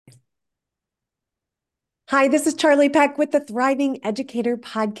Hi, this is Charlie Peck with the Thriving Educator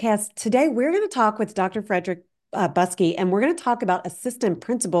Podcast. Today, we're going to talk with Dr. Frederick Buskey, and we're going to talk about assistant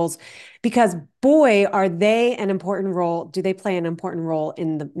principals because, boy, are they an important role. Do they play an important role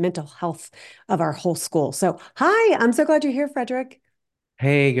in the mental health of our whole school? So, hi, I'm so glad you're here, Frederick.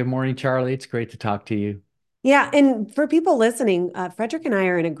 Hey, good morning, Charlie. It's great to talk to you. Yeah, and for people listening, Frederick and I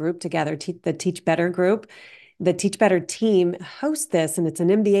are in a group together, the Teach Better group. The Teach Better team hosts this, and it's an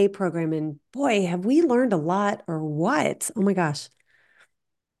MBA program. And boy, have we learned a lot or what? Oh my gosh.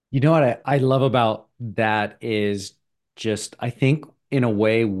 You know what I love about that is just, I think in a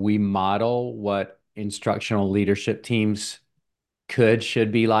way we model what instructional leadership teams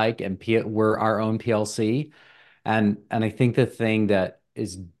should be like, and we're our own PLC. And I think the thing that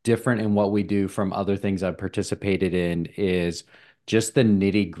is different in what we do from other things I've participated in is just the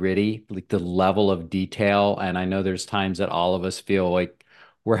nitty-gritty, like the level of detail. And I know there's times that all of us feel like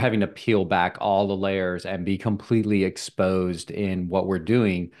we're having to peel back all the layers and be completely exposed in what we're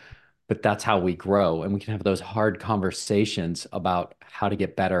doing, but that's how we grow. And we can have those hard conversations about how to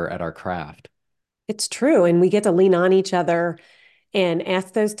get better at our craft. It's true. And we get to lean on each other and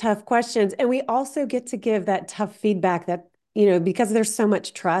ask those tough questions. And we also get to give that tough feedback that, because there's so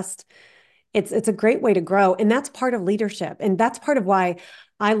much trust, it's a great way to grow. And that's part of leadership. And that's part of why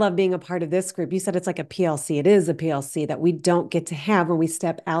I love being a part of this group. You said it's like a PLC. It is a PLC that we don't get to have when we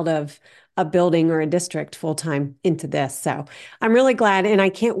step out of a building or a district full time into this. So I'm really glad. And I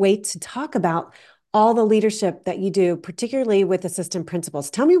can't wait to talk about all the leadership that you do, particularly with assistant principals.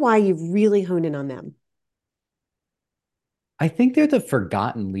 Tell me why you really hone in on them. I think they're the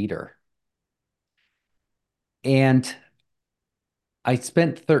forgotten leader. And I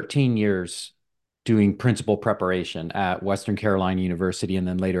spent 13 years doing principal preparation at Western Carolina University and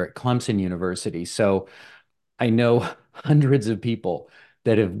then later at Clemson University. So I know hundreds of people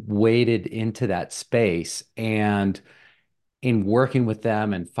that have waded into that space. And in working with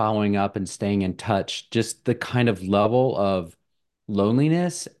them and following up and staying in touch, just the kind of level of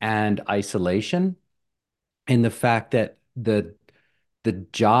loneliness and isolation, and the fact that the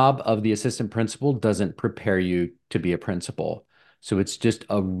job of the assistant principal doesn't prepare you to be a principal. So it's just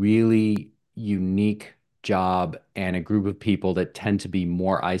a really unique job and a group of people that tend to be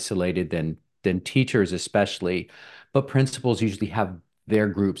more isolated than teachers especially. But principals usually have their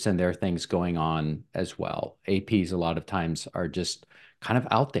groups and their things going on as well. APs a lot of times are just kind of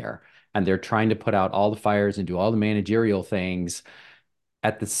out there, and they're trying to put out all the fires and do all the managerial things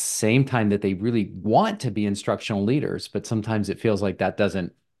at the same time that they really want to be instructional leaders, but sometimes it feels like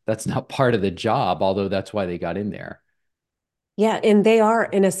that's not part of the job, although that's why they got in there. Yeah, and they are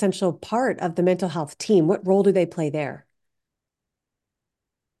an essential part of the mental health team. What role do they play there?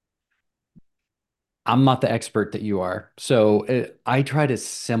 I'm not the expert that you are. So I try to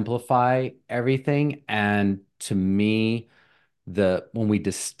simplify everything. And to me, the when we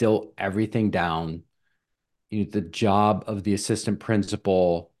distill everything down, the job of the assistant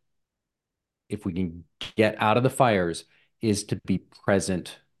principal, if we can get out of the fires, is to be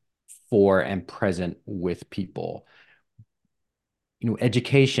present for and present with people.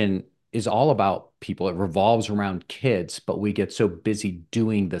 Education is all about people. It revolves around kids, but we get so busy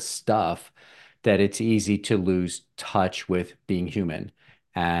doing the stuff that it's easy to lose touch with being human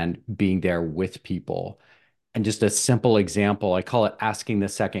and being there with people. And just a simple example, I call it asking the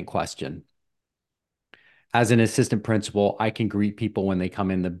second question. As an assistant principal, I can greet people when they come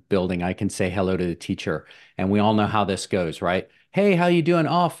in the building. I can say hello to the teacher, and we all know how this goes, right? Hey, how you doing?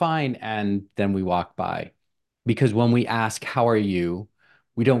 Oh, fine. And then we walk by. Because when we ask, how are you?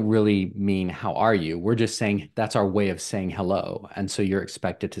 We don't really mean, how are you? We're just saying that's our way of saying hello. And so you're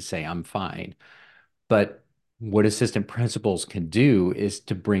expected to say, I'm fine. But what assistant principals can do is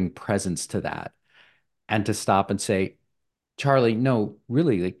to bring presence to that and to stop and say, Charlie, no,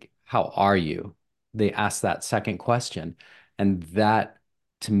 really, like, how are you? They ask that second question. And that,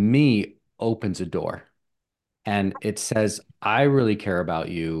 to me, opens a door. And it says, I really care about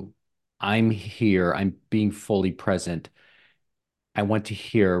you. I'm here. I'm being fully present. I want to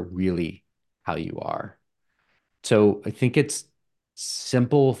hear really how you are. So I think it's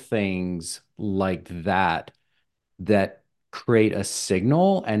simple things like that that create a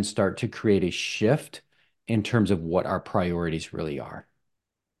signal and start to create a shift in terms of what our priorities really are.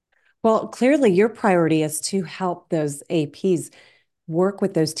 Well, clearly your priority is to help those APs work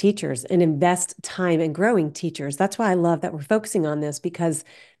with those teachers and invest time in growing teachers. That's why I love that we're focusing on this because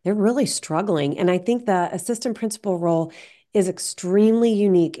they're really struggling. And I think the assistant principal role is extremely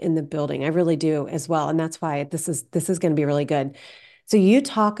unique in the building. I really do as well. And that's why this is going to be really good. So you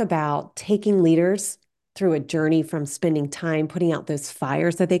talk about taking leaders through a journey from spending time putting out those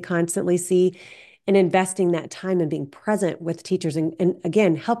fires that they constantly see and investing that time and being present with teachers and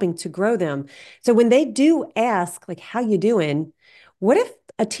again, helping to grow them. So when they do ask, like, how you doing? What if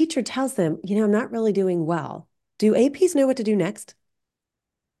a teacher tells them, I'm not really doing well? Do APs know what to do next?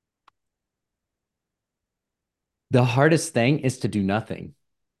 The hardest thing is to do nothing,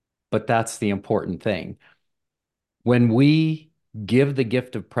 but that's the important thing. When we give the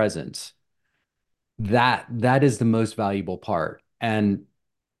gift of presence, that is the most valuable part. And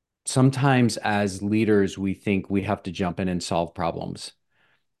sometimes as leaders, we think we have to jump in and solve problems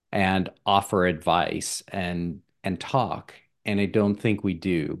and offer advice and talk. And I don't think we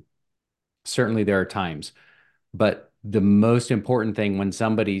do. Certainly there are times, but the most important thing when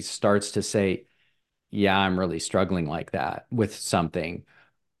somebody starts to say, yeah, I'm really struggling like that with something.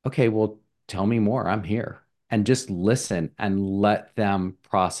 Okay, well, tell me more. I'm here. And just listen and let them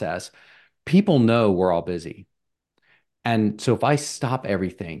process. People know we're all busy. And so if I stop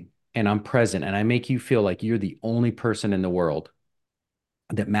everything and I'm present and I make you feel like you're the only person in the world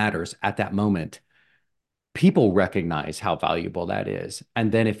that matters at that moment, people recognize how valuable that is.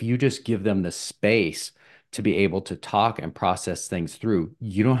 And then if you just give them the space to be able to talk and process things through,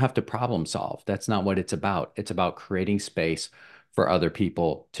 you don't have to problem solve. That's not what it's about. It's about creating space for other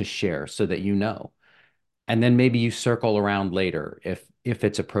people to share so that you know. And then maybe you circle around later if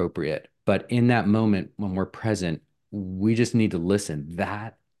it's appropriate. But in that moment when we're present, we just need to listen.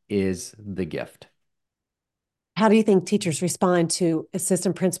 That is the gift. How do you think teachers respond to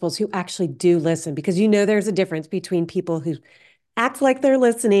assistant principals who actually do listen? Because there's a difference between people who act like they're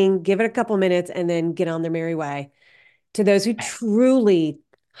listening, give it a couple minutes, and then get on their merry way, to those who truly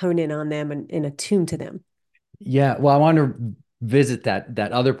hone in on them and attune to them. Yeah, well, I want to visit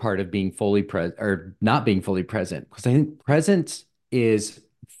that other part of being fully present or not being fully present because I think presence is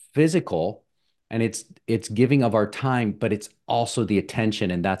physical and it's giving of our time, but it's also the attention,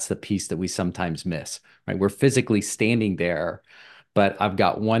 and that's the piece that we sometimes miss, right? We're physically standing there, but I've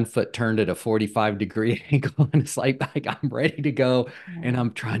got one foot turned at a 45-degree angle, and it's like I'm ready to go, and Yeah.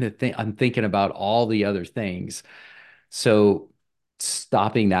 I'm trying to think, I'm thinking about all the other things. So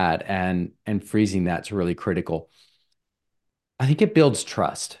stopping that and freezing that's really critical. I think it builds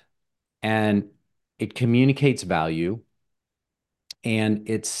trust and it communicates value, and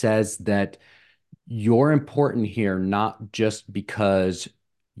it says that you're important here not just because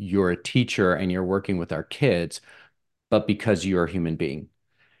you're a teacher and you're working with our kids, but because you're a human being.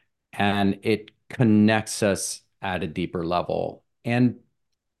 And it connects us at a deeper level. And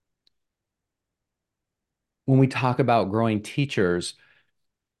when we talk about growing teachers,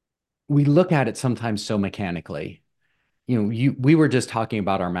 we look at it sometimes so mechanically. We were just talking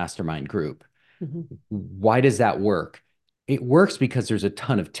about our mastermind group. Mhm. Why does that work? It works because there's a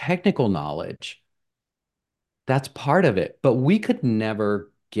ton of technical knowledge. That's part of it. But we could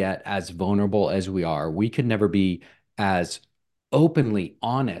never get as vulnerable as we are. We could never be as openly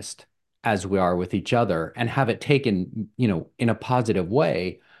honest as we are with each other and have it taken, in a positive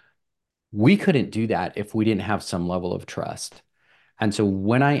way. We couldn't do that if we didn't have some level of trust. And so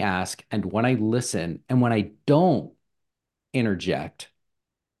when I ask and when I listen and when I don't interject,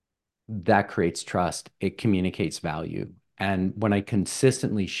 that creates trust. It communicates value. And when I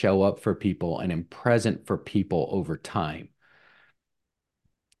consistently show up for people and am present for people over time,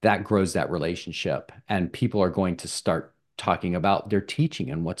 that grows that relationship. And people are going to start talking about their teaching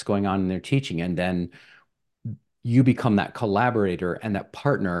and what's going on in their teaching. And then you become that collaborator and that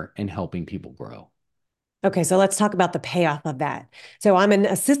partner in helping people grow. Okay, so let's talk about the payoff of that. So I'm an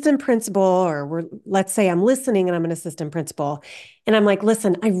assistant principal, or let's say I'm listening and I'm an assistant principal. And I'm like,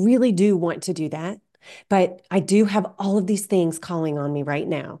 listen, I really do want to do that, but I do have all of these things calling on me right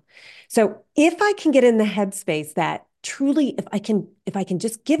now. So if I can get in the headspace that truly, if I can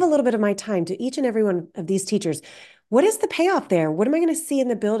just give a little bit of my time to each and every one of these teachers, what is the payoff there? What am I going to see in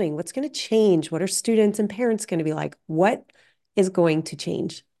the building? What's going to change? What are students and parents going to be like? What is going to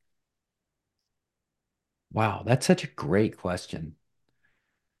change? Wow, that's such a great question.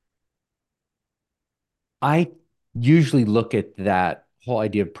 I usually look at that whole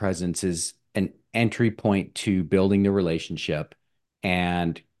idea of presence as an entry point to building the relationship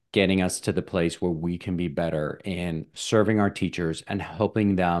and getting us to the place where we can be better in serving our teachers and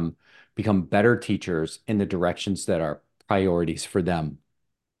helping them become better teachers in the directions that are priorities for them.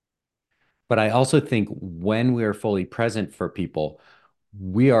 But I also think when we are fully present for people,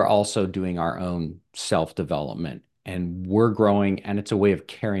 we are also doing our own self-development and we're growing, and it's a way of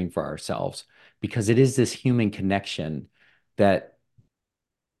caring for ourselves because it is this human connection that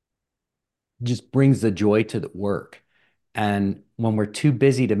just brings the joy to the work. And when we're too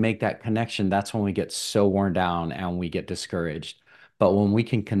busy to make that connection, that's when we get so worn down and we get discouraged. But when we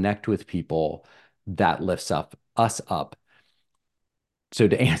can connect with people, that lifts up us up. So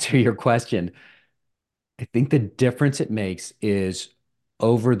to answer your question, I think the difference it makes is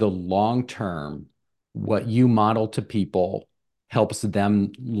over the long term, what you model to people helps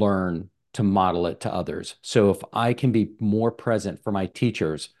them learn to model it to others. So if I can be more present for my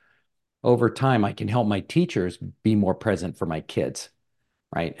teachers, over time, I can help my teachers be more present for my kids,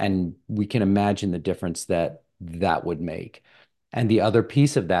 right? And we can imagine the difference that that would make. And the other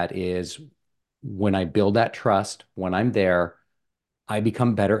piece of that is when I build that trust, when I'm there, I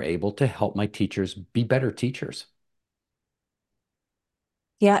become better able to help my teachers be better teachers.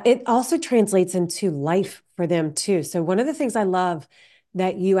 Yeah, it also translates into life for them too. So, one of the things I love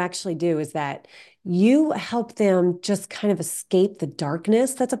that you actually do is that you help them just kind of escape the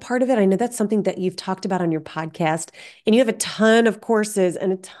darkness that's a part of it. I know that's something that you've talked about on your podcast, and you have a ton of courses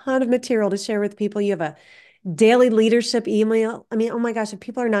and a ton of material to share with people. You have a daily leadership email. I mean, oh my gosh, if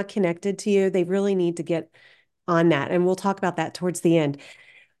people are not connected to you, they really need to get on that. And we'll talk about that towards the end.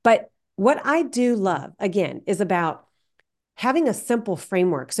 But what I do love, again, is about having a simple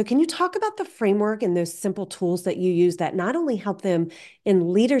framework. So, can you talk about the framework and those simple tools that you use that not only help them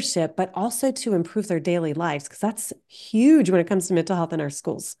in leadership, but also to improve their daily lives? Because that's huge when it comes to mental health in our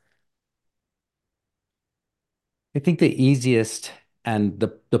schools. I think the easiest and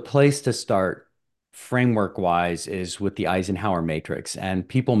the place to start framework wise is with the Eisenhower matrix. And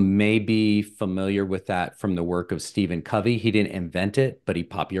people may be familiar with that from the work of Stephen Covey. He didn't invent it, but he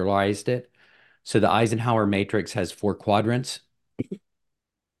popularized it. So the Eisenhower matrix has four quadrants.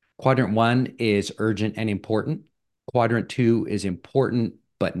 Quadrant one is urgent and important. Quadrant two is important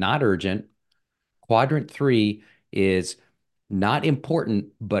but not urgent. Quadrant three is not important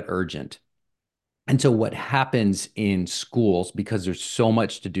but urgent. And so what happens in schools, because there's so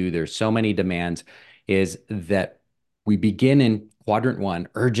much to do, there's so many demands, is that we begin in quadrant one,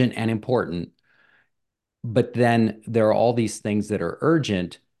 urgent and important, but then there are all these things that are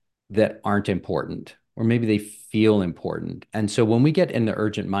urgent that aren't important, or maybe they feel important. And so when we get in the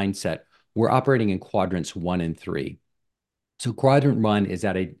urgent mindset, we're operating in quadrants one and three. So quadrant one is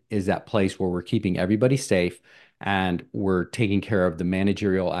that place where we're keeping everybody safe and we're taking care of the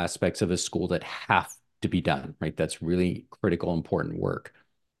managerial aspects of a school that have to be done, right? That's really critical, important work.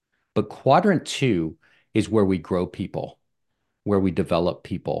 But quadrant two is where we grow people, where we develop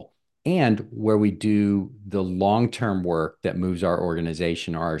people, and where we do the long-term work that moves our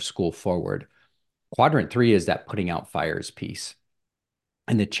organization or our school forward. Quadrant three is that putting out fires piece.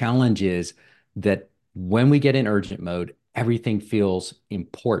 And the challenge is that when we get in urgent mode, everything feels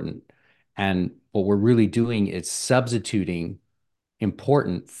important. And what we're really doing is substituting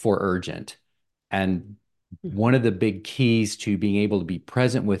important for urgent. And one of the big keys to being able to be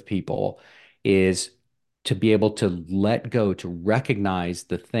present with people is to be able to let go, to recognize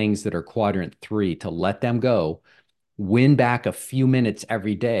the things that are quadrant three, to let them go, win back a few minutes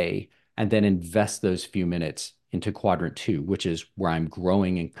every day, and then invest those few minutes into quadrant two, which is where I'm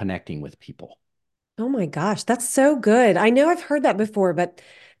growing and connecting with people. Oh my gosh, that's so good. I know I've heard that before, but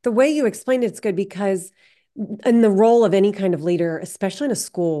the way you explained it's good because in the role of any kind of leader, especially in a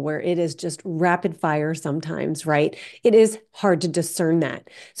school where it is just rapid fire sometimes, right? It is hard to discern that.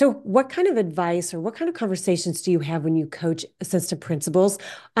 So, what kind of advice or what kind of conversations do you have when you coach assistant principals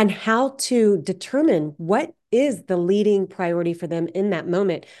on how to determine what is the leading priority for them in that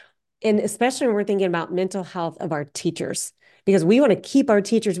moment? And especially when we're thinking about mental health of our teachers, because we want to keep our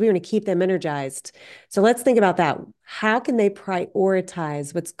teachers, we want to keep them energized. So let's think about that. How can they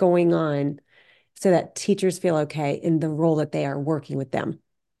prioritize what's going on so that teachers feel okay in the role that they are working with them?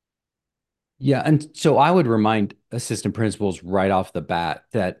 Yeah. And so I would remind assistant principals right off the bat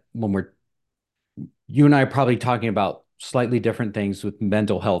that you and I are probably talking about slightly different things with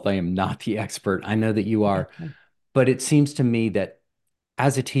mental health. I am not the expert. I know that you are, but it seems to me that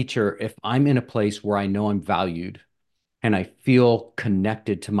as a teacher, if I'm in a place where I know I'm valued and I feel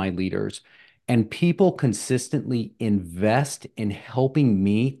connected to my leaders, and people consistently invest in helping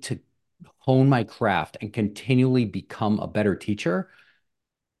me to hone my craft and continually become a better teacher,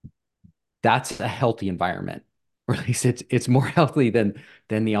 that's a healthy environment. Or at least it's more healthy than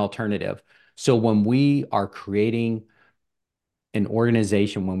the alternative. So when we are creating an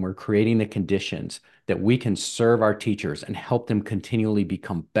organization, when we're creating the conditions that we can serve our teachers and help them continually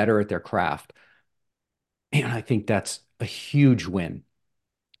become better at their craft, and I think that's a huge win.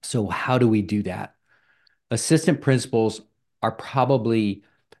 So how do we do that? Assistant principals are probably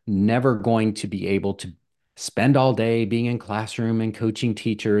never going to be able to spend all day being in classroom and coaching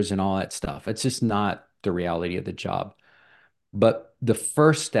teachers and all that stuff. It's just not the reality of the job. But the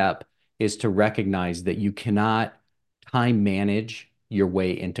first step is to recognize that you cannot time manage your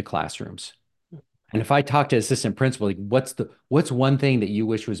way into classrooms. And if I talk to assistant principal, like what's one thing that you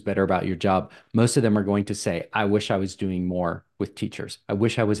wish was better about your job? Most of them are going to say, I wish I was doing more with teachers. I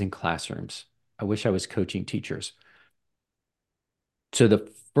wish I was in classrooms. I wish I was coaching teachers. So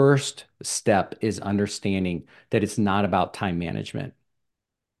the first step is understanding that it's not about time management.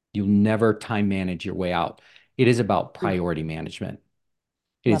 You'll never time manage your way out. It is about Mm, priority management.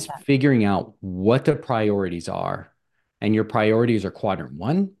 It love is that. figuring out what the priorities are. And your priorities are quadrant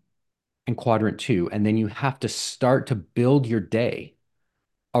one and quadrant two. And then you have to start to build your day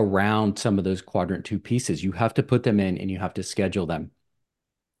around some of those quadrant two pieces. You have to put them in and you have to schedule them.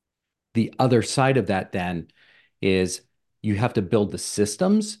 The other side of that then is you have to build the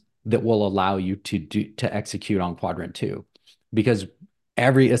systems that will allow you to execute on quadrant two. Because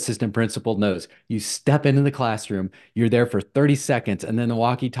every assistant principal knows you step into the classroom, you're there for 30 seconds, and then the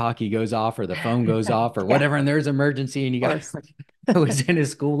walkie-talkie goes off or the phone goes off or Yeah, whatever, and there's emergency, and you of got course. I was in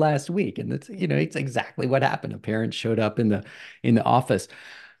his school last week, and it's exactly what happened. A parent showed up in the office.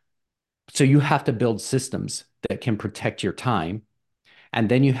 So you have to build systems that can protect your time. And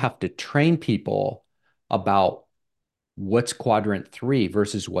then you have to train people about what's quadrant three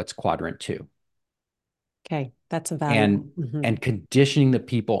versus what's quadrant two. Okay, that's a valuable. And Mhm. and conditioning the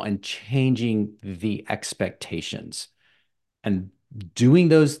people and changing the expectations. And doing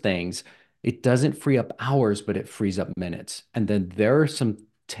those things, it doesn't free up hours, but it frees up minutes. And then there are some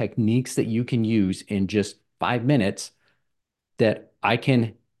techniques that you can use in just 5 minutes that I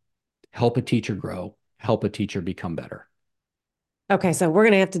can help a teacher grow, help a teacher become better. Okay, so we're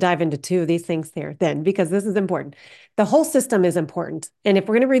going to have to dive into two of these things here then, because this is important. The whole system is important. And if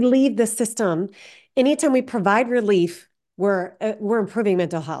we're going to relieve the system, anytime we provide relief, we're improving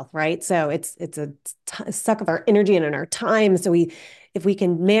mental health, right? So it's a suck of our energy and in our time. So we if we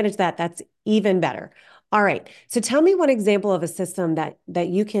can manage that, that's even better. All right. So tell me one example of a system that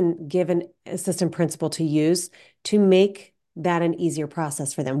you can give an assistant principal to use to make that an easier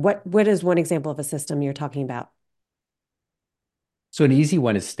process for them. What is one example of a system you're talking about? So an easy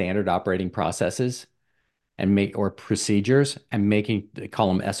one is standard operating processes and make or procedures and making they call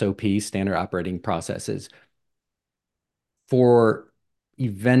them SOPs, standard operating processes for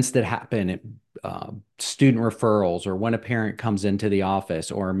events that happen, student referrals, or when a parent comes into the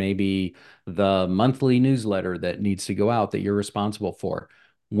office, or maybe the monthly newsletter that needs to go out that you're responsible for.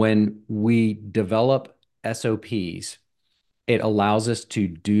 When we develop SOPs, it allows us to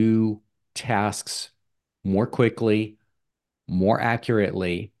do tasks more quickly, more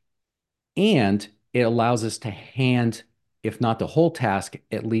accurately, and it allows us to hand, if not the whole task,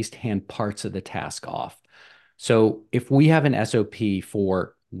 at least hand parts of the task off. So if we have an SOP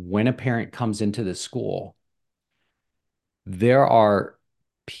for when a parent comes into the school, there are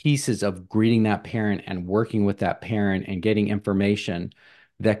pieces of greeting that parent and working with that parent and getting information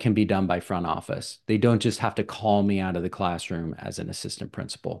that can be done by front office. They don't just have to call me out of the classroom as an assistant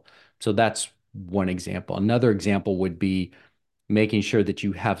principal. So that's one example. Another example would be making sure that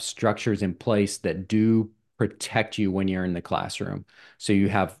you have structures in place that do protect you when you're in the classroom. So you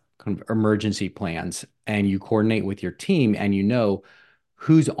have kind of emergency plans and you coordinate with your team and you know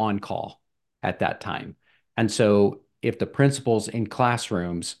who's on call at that time. And so if the principal's in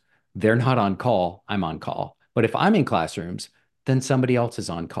classrooms, they're not on call, I'm on call. But if I'm in classrooms, then somebody else is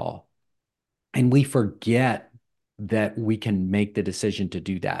on call. And we forget that we can make the decision to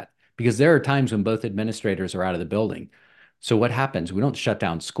do that because there are times when both administrators are out of the building. So what happens? We don't shut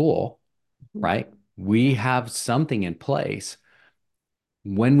down school, right? We have something in place.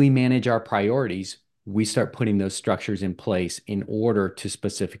 When we manage our priorities, we start putting those structures in place in order to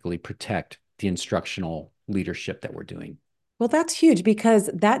specifically protect the instructional leadership that we're doing. Well, that's huge because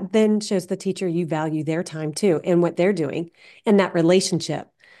that then shows the teacher you value their time too and what they're doing and that relationship.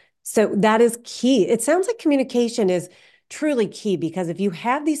 So that is key. It sounds like communication is truly key because if you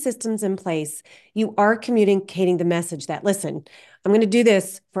have these systems in place, you are communicating the message that, listen, I'm going to do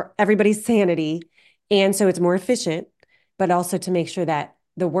this for everybody's sanity. And so it's more efficient, but also to make sure that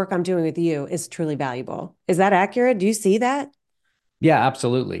the work I'm doing with you is truly valuable. Is that accurate? Do you see that? Yeah,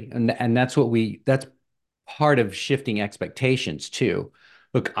 absolutely. And that's part of shifting expectations too.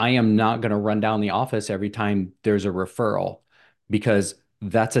 Look, I am not going to run down the office every time there's a referral because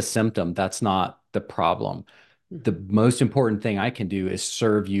that's a symptom. That's not the problem. The Mhm. most important thing I can do is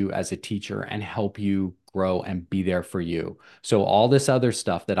serve you as a teacher and help you grow and be there for you. So all this other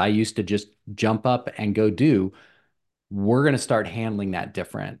stuff that I used to just jump up and go do, we're going to start handling that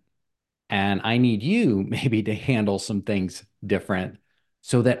different. And I need you maybe to handle some things different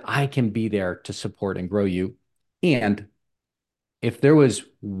so that I can be there to support and grow you. And if there was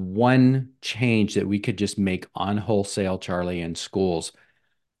one change that we could just make on wholesale, Charlie, in schools,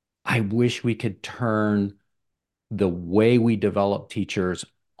 I wish we could turn the way we develop teachers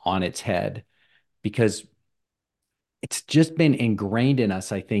on its head because it's just been ingrained in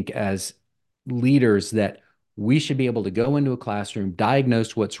us, I think, as leaders that we should be able to go into a classroom,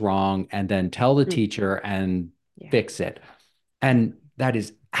 diagnose what's wrong, and then tell the Mm. teacher and Yeah. fix it. And that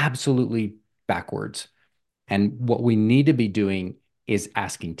is absolutely backwards. And what we need to be doing is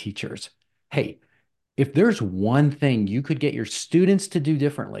asking teachers, hey, if there's one thing you could get your students to do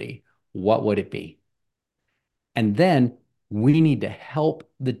differently, what would it be? And then we need to help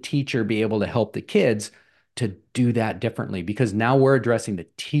the teacher be able to help the kids to do that differently because now we're addressing the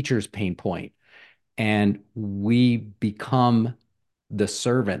teacher's pain point and we become the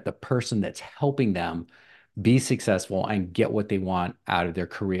servant, the person that's helping them be successful and get what they want out of their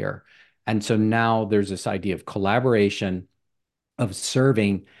career. And so now there's this idea of collaboration, of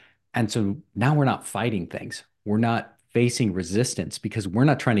serving. And so now we're not fighting things. We're not facing resistance because we're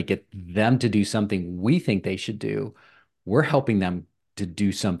not trying to get them to do something we think they should do. We're helping them to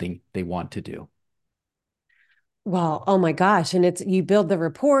do something they want to do. Well, oh my gosh. And it's you build the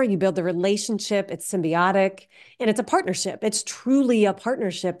rapport, you build the relationship, it's symbiotic, and it's a partnership. It's truly a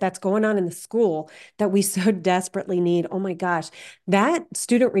partnership that's going on in the school that we so desperately need. Oh my gosh. That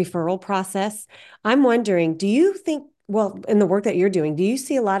student referral process, I'm wondering, do you think, well, in the work that you're doing, do you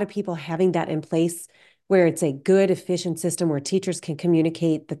see a lot of people having that in place where it's a good, efficient system where teachers can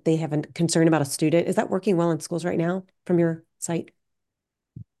communicate that they have a concern about a student? Is that working well in schools right now from your site?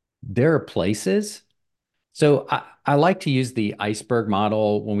 There are places. So I like to use the iceberg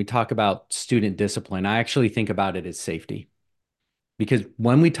model when we talk about student discipline. I actually think about it as safety. Because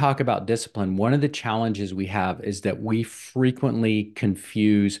when we talk about discipline, one of the challenges we have is that we frequently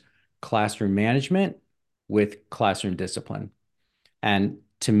confuse classroom management with classroom discipline. And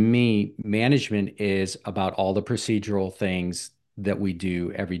to me, management is about all the procedural things that we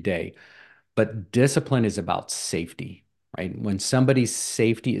do every day. But discipline is about safety, right? When somebody's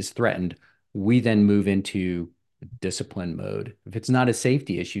safety is threatened, we then move into discipline mode. If it's not a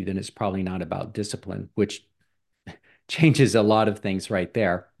safety issue, then it's probably not about discipline, which changes a lot of things right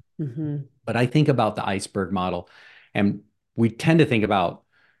there. Mm-hmm. But I think about the iceberg model, and we tend to think about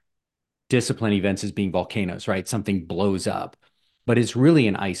discipline events as being volcanoes, right? Something blows up, but it's really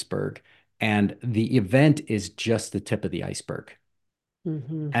an iceberg. And the event is just the tip of the iceberg.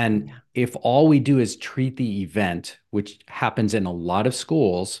 Mm-hmm. And Yeah. if all we do is treat the event, which happens in a lot of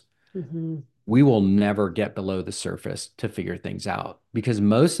schools, Mm-hmm. we will never get below the surface to figure things out because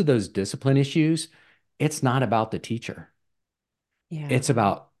most of those discipline issues, it's not about the teacher. Yeah. It's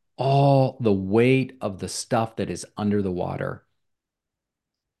about all the weight of the stuff that is under the water.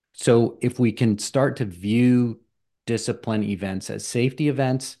 So if we can start to view discipline events as safety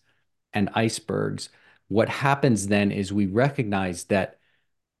events and icebergs, what happens then is we recognize that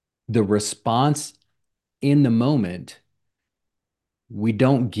the response in the moment, we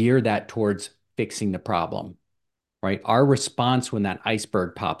don't gear that towards fixing the problem, right? Our response when that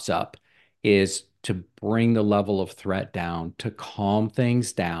iceberg pops up is to bring the level of threat down, to calm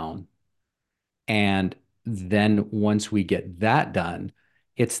things down. And then once we get that done,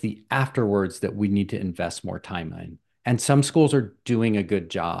 it's the afterwards that we need to invest more time in. And some schools are doing a good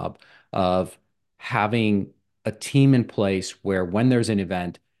job of having a team in place where when there's an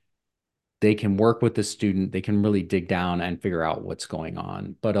event, they can work with the student, they can really dig down and figure out what's going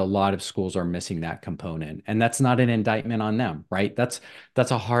on. But a lot of schools are missing that component. And that's not an indictment on them, right? That's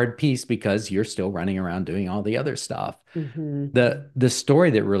a hard piece because you're still running around doing all the other stuff. Mm-hmm. The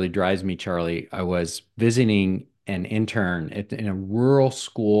story that really drives me, Charlie, I was visiting an intern in a rural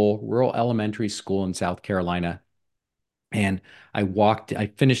school, rural elementary school in South Carolina. And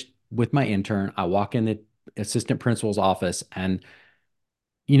I finished with my intern. I walk in the assistant principal's office, and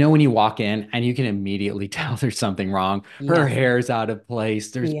when you walk in and you can immediately tell there's something wrong. Her Yes. hair's out of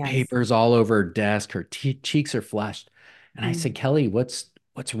place. There's Yes. papers all over her desk. Her cheeks are flushed. And I Mm. said, Kelly, what's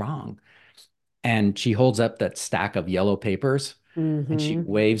wrong? And she holds up that stack of yellow papers and she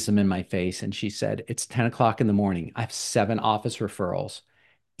Mm-hmm. waves them in my face. And she said, it's 10 o'clock in the morning. I have 7 office referrals.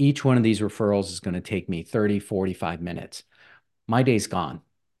 Each one of these referrals is going to take me 30, 45 minutes. My day's gone.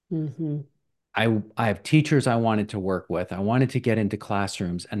 Mm-hmm. I have teachers I wanted to work with. I wanted to get into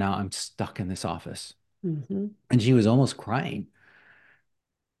classrooms, and now I'm stuck in this office. Mm-hmm. And she was almost crying.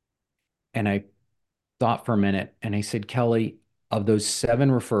 And I thought for a minute and I said, Kelly, of those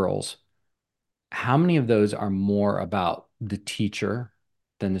 7 referrals, how many of those are more about the teacher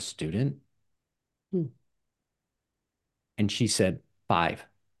than the student? Mm. And she said 5.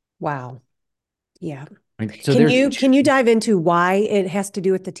 Wow. Yeah. Right? So Can there's you can you dive into why it has to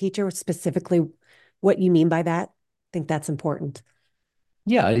do with the teacher, specifically what you mean by that? I think that's important.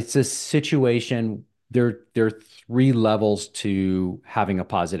 Yeah, it's a situation. There are three levels to having a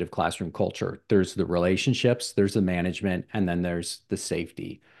positive classroom culture. There's the relationships, there's the management, and then there's the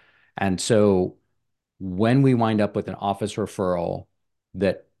safety. And so when we wind up with an office referral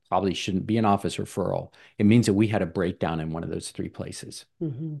that probably shouldn't be an office referral, it means that we had a breakdown in one of those three places.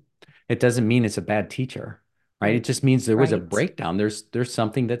 Hmm. It doesn't mean it's a bad teacher, right? It Right. just means there was a Right. breakdown. There's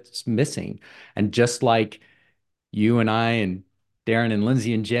something that's missing. And just like you and I and Darren and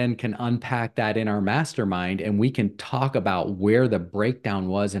Lindsay and Jen can unpack that in our mastermind and we can talk about where the breakdown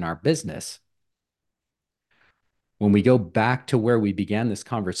was in our business. When we go back to where we began this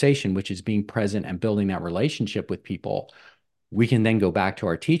conversation, which is being present and building that relationship with people, we can then go back to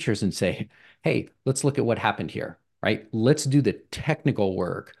our teachers and say, hey, let's look at what happened here, right? Let's do the technical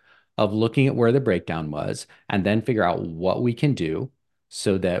work of looking at where the breakdown was and then figure out what we can do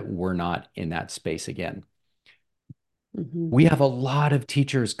so that we're not in that space again. Hmm. We have a lot of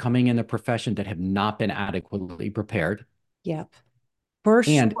teachers coming in the profession that have not been adequately prepared. Yep. For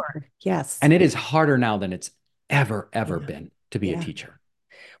And sure. Yes. and it is harder now than it's ever Yeah. been to be a Yeah. teacher.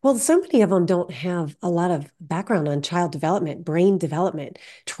 Well, so many of them don't have a lot of background on child development, brain development,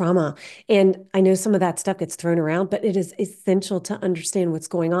 trauma. And I know some of that stuff gets thrown around, but it is essential to understand what's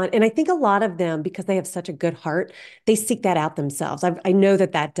going on. And I think a lot of them, because they have such a good heart, they seek that out themselves. I know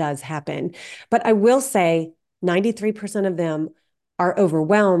that that does happen. But I will say 93% of them are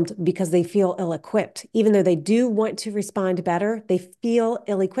overwhelmed because they feel ill equipped. Even though they do want to respond better, they feel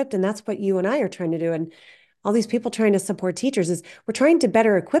ill equipped. And that's what you and I are trying to do. And all these people trying to support teachers is we're trying to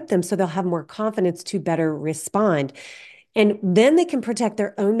better equip them so they'll have more confidence to better respond. And then they can protect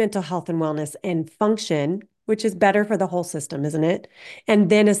their own mental health and wellness and function, which is better for the whole system, isn't it? And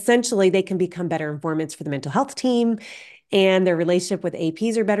then essentially they can become better informants for the mental health team and their relationship with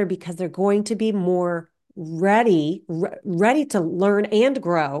APs are better because they're going to be more ready to learn and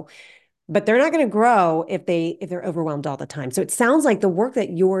grow, but they're not going to grow if they're overwhelmed all the time. So it sounds like the work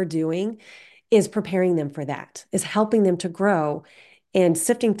that you're doing is preparing them for that, is helping them to grow and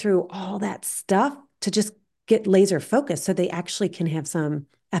sifting through all that stuff to just get laser focused so they actually can have some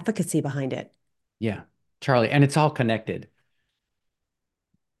efficacy behind it. Yeah, Charlie, and it's all connected.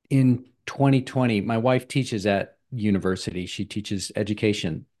 In 2020, my wife teaches at university. She teaches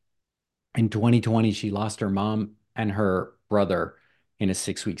education. In 2020, she lost her mom and her brother in a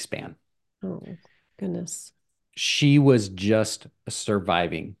 6 week span. Oh, goodness. She was just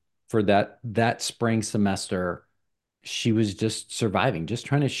surviving for that spring semester. She was just surviving, just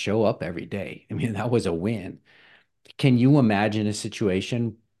trying to show up every day. I mean, that was a win. Can you imagine a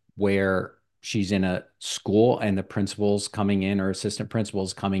situation where she's in a school and the principal's coming in or assistant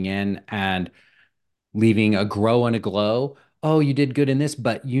principal's coming in and leaving a grow and a glow? Oh, you did good in this,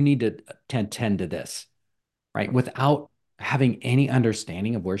 but you need to tend to this, right? Without having any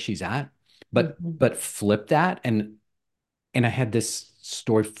understanding of where she's at. Mhm. But flip that and I had this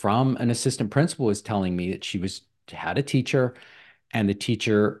story from an assistant principal was telling me that she was had a teacher and the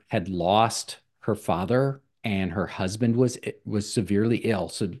teacher had lost her father and her husband was severely ill.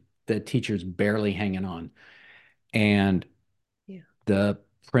 So the teacher's barely hanging on. And Yeah. the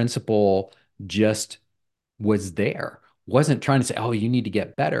principal just was there, wasn't trying to say, oh, you need to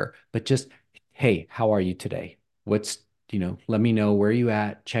get better, but just, hey, how are you today? What's, let me know where you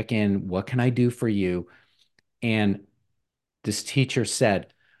at, check in, what can I do for you? And this teacher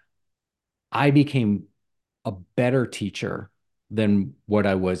said, I became a better teacher than what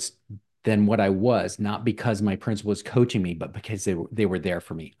I was not because my principal was coaching me, but because they were there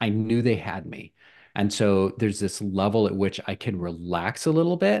for me. I knew they had me. And so there's this level at which I can relax a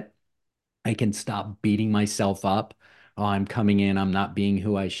little bit. I can stop beating myself up. Oh, I'm coming in, I'm not being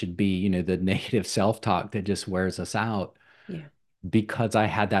who I should be, the negative self-talk that just wears us out. Yeah. Because I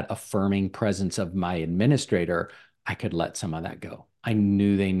had that affirming presence of my administrator, I could let some of that go. I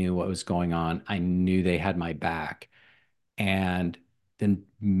knew they knew what was going on. I knew they had my back. And then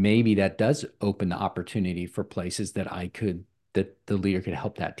maybe that does open the opportunity for places that the leader could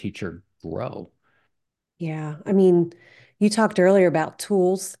help that teacher grow. Yeah. I mean, you talked earlier about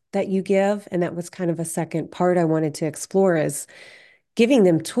tools that you give, and that was kind of a second part I wanted to explore is giving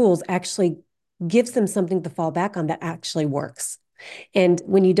them tools actually gives them something to fall back on that actually works. And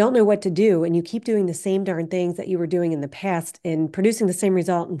when you don't know what to do and you keep doing the same darn things that you were doing in the past and producing the same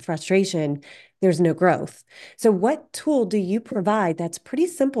result in frustration, there's no growth. So, what tool do you provide that's pretty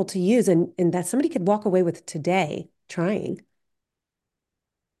simple to use and that somebody could walk away with today trying?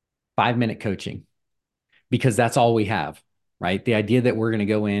 5 minute coaching, because that's all we have, right? The idea that we're going to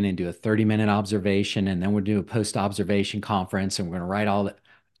go in and do a 30-minute observation and then we'll do a post observation conference and we're going to write all that.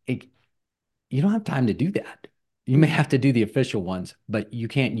 It, you don't have time to do that. You may Mhm. have to do the official ones, but you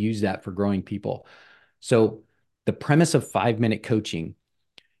can't use that for growing people. So the premise of 5 minute coaching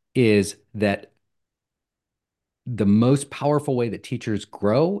is that the most powerful way that teachers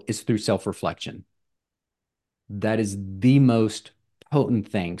grow is through self reflection. That is the most potent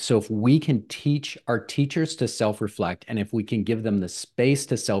thing. So if we can teach our teachers to self reflect, and if we can give them the space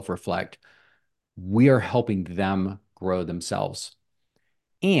to self reflect, we are helping them grow themselves.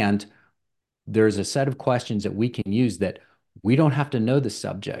 And there's a set of questions that we can use that we don't have to know the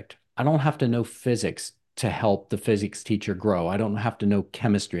subject. I don't have to know physics to help the physics teacher grow. I don't have to know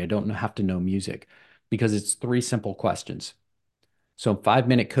chemistry. I don't have to know music because it's three simple questions. So 5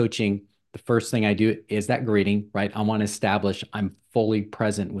 minute coaching, the first thing I do is that greeting, right? I want to establish I'm fully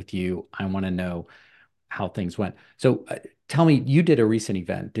present with you. I want to know how things went. So tell me, you did a recent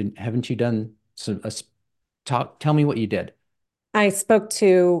event, didn't? Haven't you done some talk? Tell me what you did. I spoke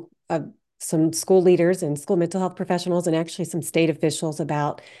to some school leaders and school mental health professionals and actually some state officials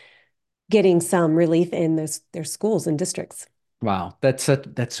about getting some relief in their schools and districts. Wow, that's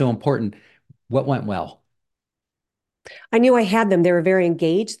so important. What went well? I knew I had them. They were very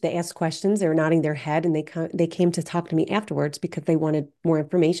engaged. They asked questions. They were nodding their head, and they came to talk to me afterwards because they wanted more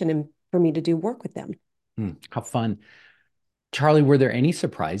information and for me to do work with them. How fun. Charlie, were there any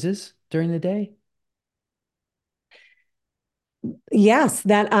surprises during the day? Yes,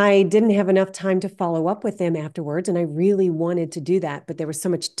 that I didn't have enough time to follow up with them afterwards, and I really wanted to do that, but there was so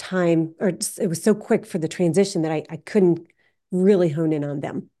much time, or it was so quick for the transition that I couldn't really hone in on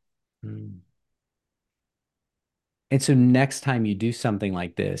them. Hmm. And so next time you do something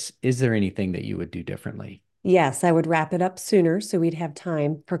like this, is there anything that you would do differently? Yes, I would wrap it up sooner so we'd have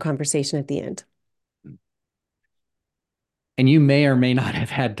time for conversation at the end. And you may or may not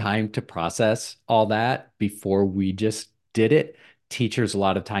have had time to process all that before we just did it. Teachers a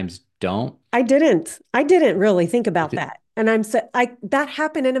lot of times don't. I didn't. I didn't really think about It- that. And I'm so I that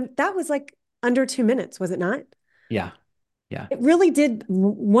happened and that was like under 2 minutes, was it not? yeah, yeah. It really did.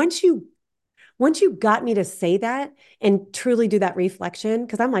 Once you got me to say that and truly do that reflection,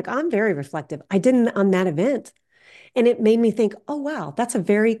 because I'm like, I'm very reflective. I didn't on that event. And it made me think, oh, wow, that's a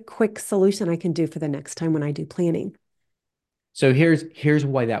very quick solution I can do for the next time when I do planning. So here's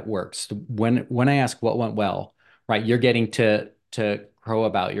why that works. When I ask what went well, right, you're getting to crow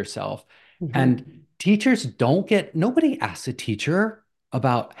about yourself. Mhm. And teachers don't get nobody asks a teacher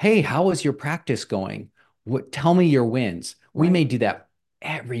about, hey, how is your practice going? What tell me your wins. We Right. may do that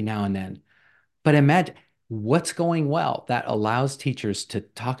every now and then, but imagine what's going well. That allows teachers to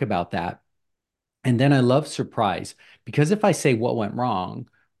talk about that. And then I love surprise because if I say what went wrong,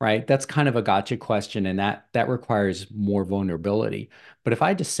 right, that's kind of a gotcha question and that requires more vulnerability. But if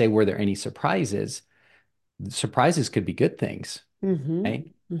I just say, were there any surprises? Surprises could be good things, Hmm. right?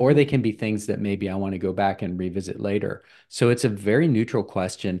 Or they Hmm. can be things that maybe I want to go back and revisit later. So it's a very neutral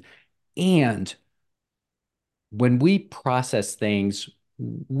question. And when we process things,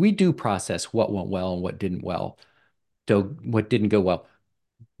 we do process what went well and what didn't well. So what didn't go well.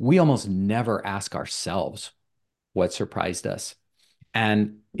 We almost never ask ourselves what surprised us.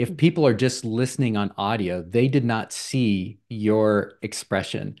 And if people are just listening on audio, they did not see your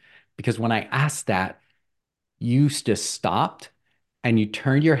expression. Because when I asked that, you just stopped and you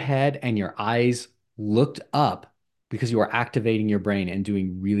turned your head and your eyes looked up because you are activating your brain and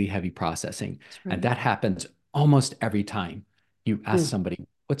doing really heavy processing. That's And right. that happens almost every time you ask Mm. somebody,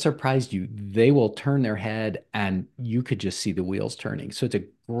 what surprised you? They will turn their head and you could just see the wheels turning. So it's a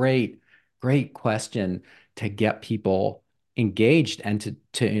great question to get people engaged and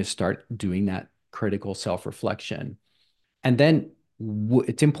to start doing that critical self-reflection. And then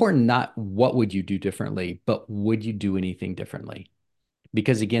it's important not what would you do differently, but would you do anything differently?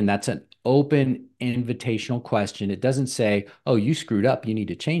 Because again, that's an open invitational question. It doesn't say, oh, you screwed up, you need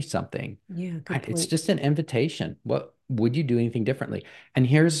to change something. Yeah, good Right? It's point. just an invitation. What would you do anything differently? And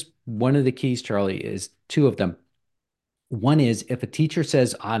here's one of the keys, Charlie, is two of them. One is if a teacher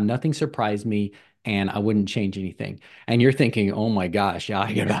says, nothing surprised me and I wouldn't change anything. And you're thinking, oh my gosh, yeah,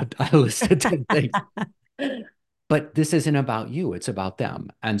 I listed 10 things. But this isn't about you, it's about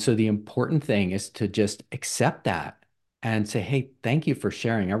them. And so the important thing is to just accept that and say, hey, thank you for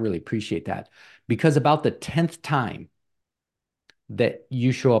sharing. I really appreciate that. Because about the 10th time that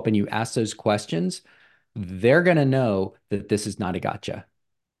you show up and you ask those questions, they're going to know that this is not a gotcha.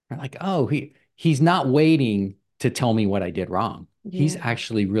 They're like, oh, he's not waiting to tell me what I did wrong. He's Yeah.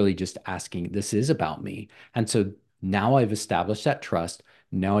 actually really just asking, this is about me. And so now I've established that trust.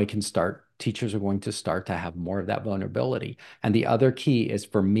 Now I can start, teachers are going to start to have more of that vulnerability. And the other key is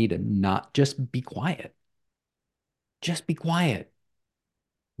for me to not just be quiet, just be quiet.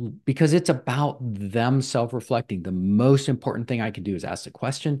 because it's about them self-reflecting. The most important thing I can do is ask the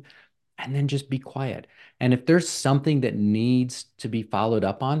question and then just be quiet. And if there's something that needs to be followed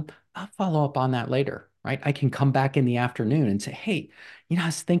up on, I'll follow up on that later, right? I can come back in the afternoon and say, hey, I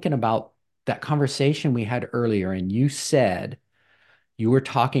was thinking about that conversation we had earlier, and you said you were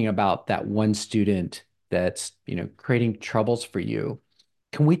talking about that one student that's, creating troubles for you.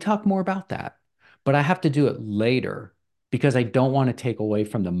 Can we talk more about that? But I have to do it later because I don't want to take away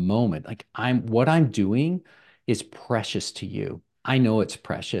from the moment. Like what I'm doing is precious to you. I know it's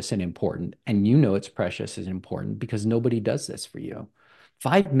precious and important, and you know it's precious and important because nobody does this for you.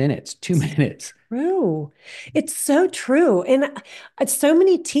 5 minutes, 2 minutes. True. It's so true. And so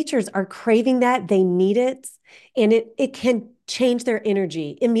many teachers are craving that. They need it. And it can change their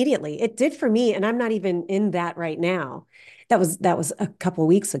energy immediately. It did for me. And I'm not even in that right now. That was a couple of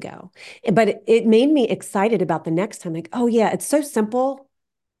weeks ago. But it made me excited about the next time. Like, oh yeah, it's so simple.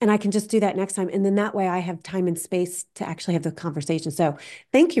 And I can just do that next time. And then that way I have time and space to actually have the conversation. So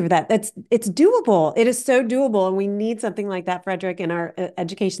thank you for that. It's doable. It is so doable. And we need something like that, Frederick, in our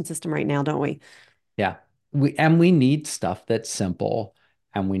education system right now, don't we? Yeah. We need stuff that's simple,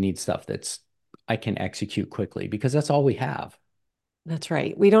 and we need stuff that's I can execute quickly because that's all we have. That's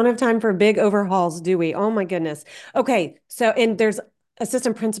right. We don't have time for big overhauls, do we? Oh my goodness. Okay. So, and there's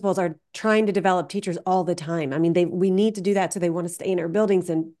assistant principals are trying to develop teachers all the time. I mean, we need to do that so they want to stay in our buildings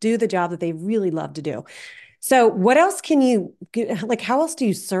and do the job that they really love to do. So, what else can you like? How else do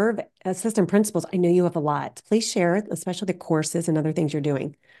you serve assistant principals? I know you have a lot. Please share it, especially the courses and other things you're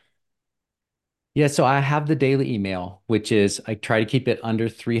doing. Yeah, so I have the daily email, which is I try to keep it under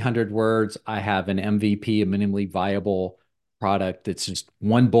 300 words. I have an MVP, a minimally viable product that's just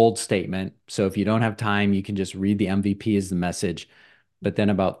one bold statement. So if you don't have time, you can just read the MVP as the message, but then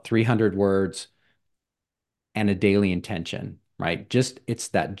about 300 words and a daily intention, right? Just it's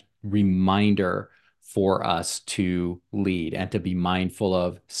that reminder for us to lead and to be mindful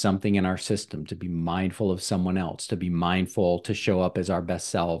of something in our system, to be mindful of someone else, to be mindful to show up as our best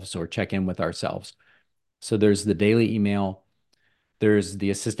selves or check in with ourselves. So there's the daily email. There's the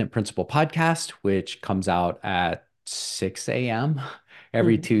Assistant Principal podcast, which comes out at 6 a.m.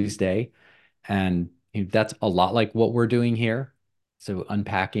 every Mhm. Tuesday. And that's a lot like what we're doing here. So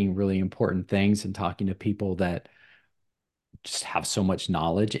unpacking really important things and talking to people that just have so much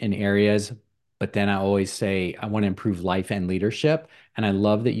knowledge in areas. But then I always say, I want to improve life and leadership. And I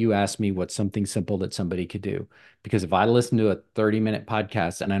love that you asked me what's something simple that somebody could do. Because if I listen to a 30-minute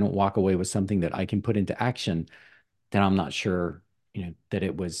podcast and I don't walk away with something that I can put into action, then I'm not sure, that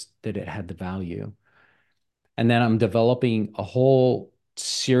it had the value. And then I'm developing a whole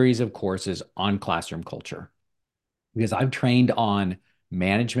series of courses on classroom culture because I've trained on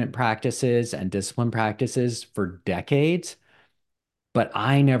management practices and discipline practices for decades, but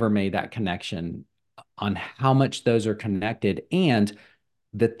I never made that connection on how much those are connected and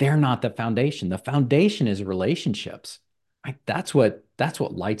that they're not the foundation. The foundation is relationships. Right? That's what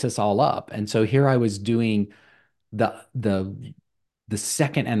lights us all up. And so here I was doing the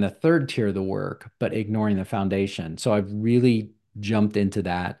second and the third tier of the work, but ignoring the foundation. So I've really jumped into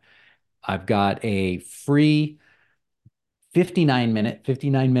that. I've got a free 59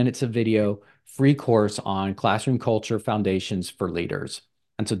 minutes of video, free course on classroom culture foundations for leaders.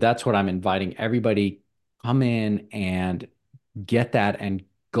 And so that's what I'm inviting everybody come in and get that and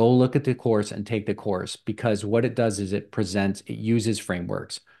go look at the course and take the course because what it does is it uses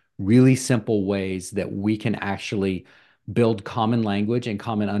frameworks, really simple ways that we can actually build common language and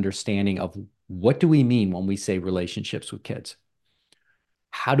common understanding of what do we mean when we say relationships with kids?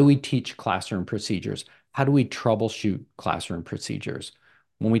 How do we teach classroom procedures? How do we troubleshoot classroom procedures?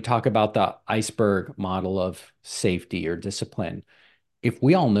 When we talk about the iceberg model of safety or discipline, if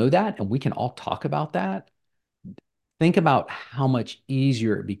we all know that and we can all talk about that, think about how much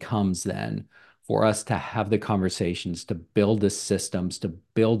easier it becomes then for us to have the conversations, to build the systems, to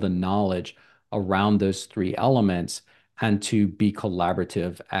build the knowledge around those three elements, and to be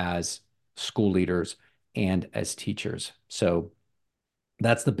collaborative as school leaders and as teachers. So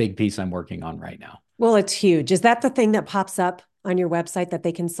that's the big piece I'm working on right now. Well, it's huge. Is that the thing that pops up on your website that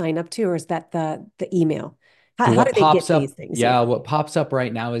they can sign up to, or is that the email? So How what do they pops get these up, things? Yeah. yeah, what pops up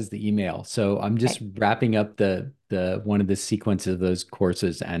right now is the email. So I'm just Okay. wrapping up the one of the sequences of those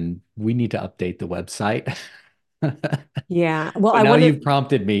courses, and we need to update the website. Yeah. Well, But now you've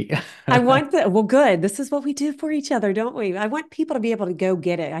prompted me. I want well, good. This is what we do for each other, don't we? I want people to be able to go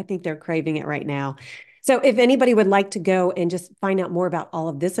get it. I think they're craving it right now. So if anybody would like to go and just find out more about all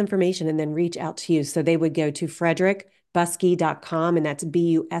of this information and then reach out to you, so they would go to frederickbuskey.com, and that's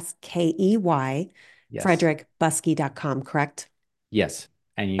Buskey, Yes. frederickbuskey.com, correct? Yes.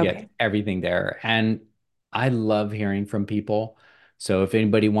 and you get Okay. everything there. And I love hearing from people. So if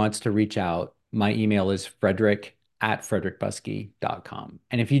anybody wants to reach out, my email is frederick@frederickbuskey.com.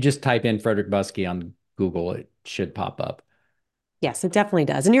 And if you just type in Frederick Buskey on Google, it should pop up. Yes, it definitely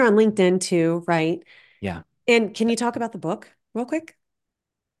does. And you're on LinkedIn too, right? Yeah. And can you talk about the book real quick?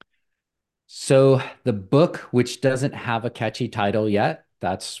 So the book, which doesn't have a catchy title yet,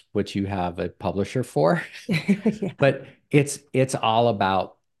 that's what you have a publisher for. Yeah, But it's all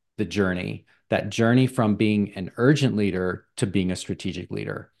about the journey, that journey from being an urgent leader to being a strategic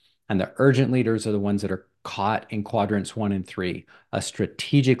leader. And the urgent leaders are the ones that are caught in quadrants 1 and 3. A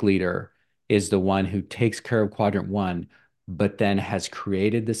strategic leader is the one who takes care of quadrant 1, but then has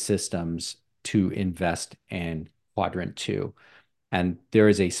created the systems to invest in quadrant 2. And there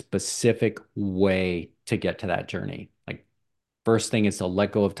is a specific way to get to that journey. Like, first thing is to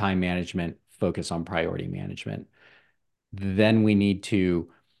let go of time management, focus on priority management. Then we need to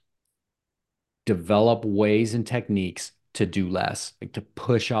develop ways and techniques to do less, like to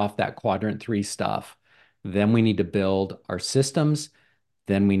push off that quadrant 3 stuff. Then we need to build our systems.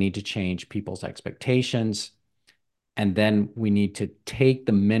 Then we need to change people's expectations. And then we need to take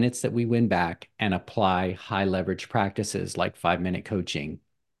the minutes that we win back and apply high leverage practices like 5 minute coaching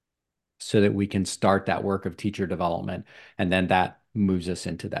so that we can start that work of teacher development. And then that moves us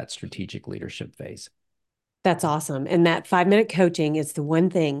into that strategic leadership phase. that's awesome. And that 5 minute coaching is the one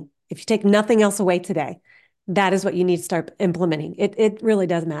thing, if you take nothing else away today, that is what you need to start implementing. It really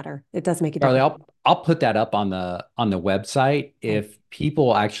does matter. It does make a Charlie, difference. I'll put that up on the website. Okay. If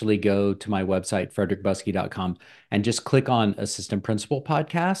people actually go to my website, frederickbuskey.com, and just click on Assistant Principal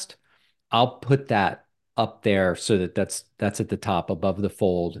Podcast, I'll put that up there so that that's at the top above the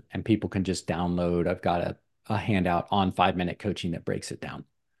fold and people can just download. I've got a handout on 5 minute coaching that breaks it down.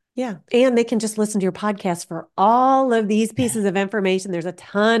 Yeah. And they can just listen to your podcast for all of these pieces of information. There's a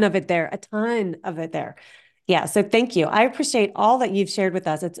ton of it there, a ton of it there. Yeah. So thank you. I appreciate all that you've shared with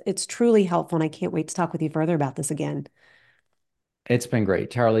us. It's truly helpful. And I can't wait to talk with you further about this again. It's been great.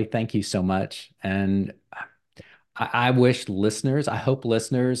 Charlie, thank you so much. And I wish listeners, I hope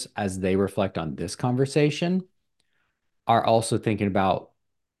listeners, as they reflect on this conversation, are also thinking about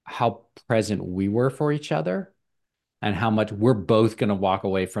how present we were for each other and how much we're both going to walk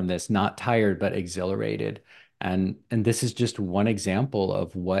away from this not tired but exhilarated. And this is just one example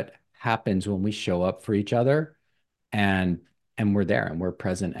of what happens when we show up for each other and and we're there and we're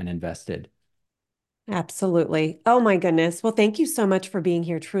present and invested. Absolutely. Oh my goodness. Well, thank you so much for being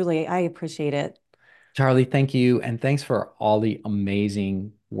here. Truly, I appreciate it. Charlie, thank you. And thanks for all the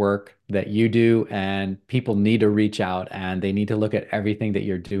amazing work that you do. And people need to reach out and they need to look at everything that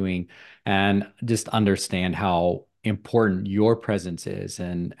you're doing and just understand how important your presence is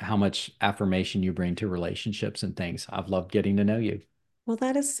and how much affirmation you bring to relationships and things. I've loved getting to know you. Well,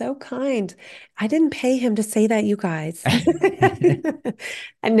 that is so kind. I didn't pay him to say that, you guys.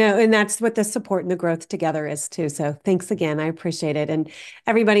 And no, and that's what the support and the growth together is too. So thanks again. I appreciate it. And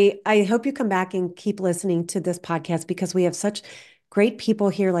everybody, I hope you come back and keep listening to this podcast because we have such great people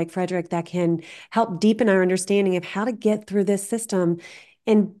here like Frederick that can help deepen our understanding of how to get through this system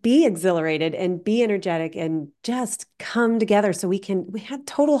and be exhilarated and be energetic and just come together so we have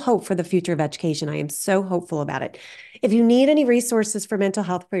total hope for the future of education. I am so hopeful about it. If you need any resources for mental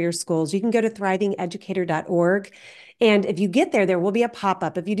health for your schools, you can go to thrivingeducator.org. And if you get there, there will be a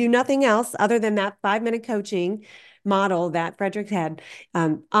pop-up. If you do nothing else other than that 5 minute coaching model that Frederick had,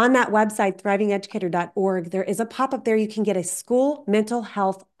 on that website, thrivingeducator.org, there is a pop-up there. You can get a school mental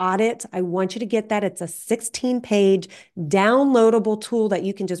health audit. I want you to get that. It's a 16-page downloadable tool that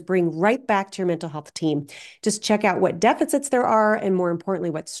you can just bring right back to your mental health team. Just check out what deficits there are and more importantly,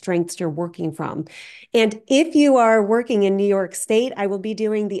 what strengths you're working from. And if you are working in New York State, I will be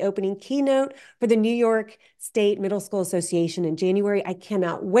doing the opening keynote for the New York State Middle School Association in January. I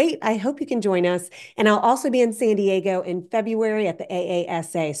cannot wait. I hope you can join us. And I'll also be in San Diego in February at the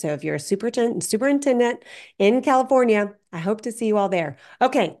AASA. So if you're a superintendent in California, I hope to see you all there.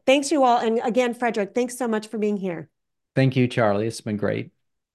 Okay, thanks you all. And again, Frederick, thanks so much for being here. Thank you, Charlie. It's been great.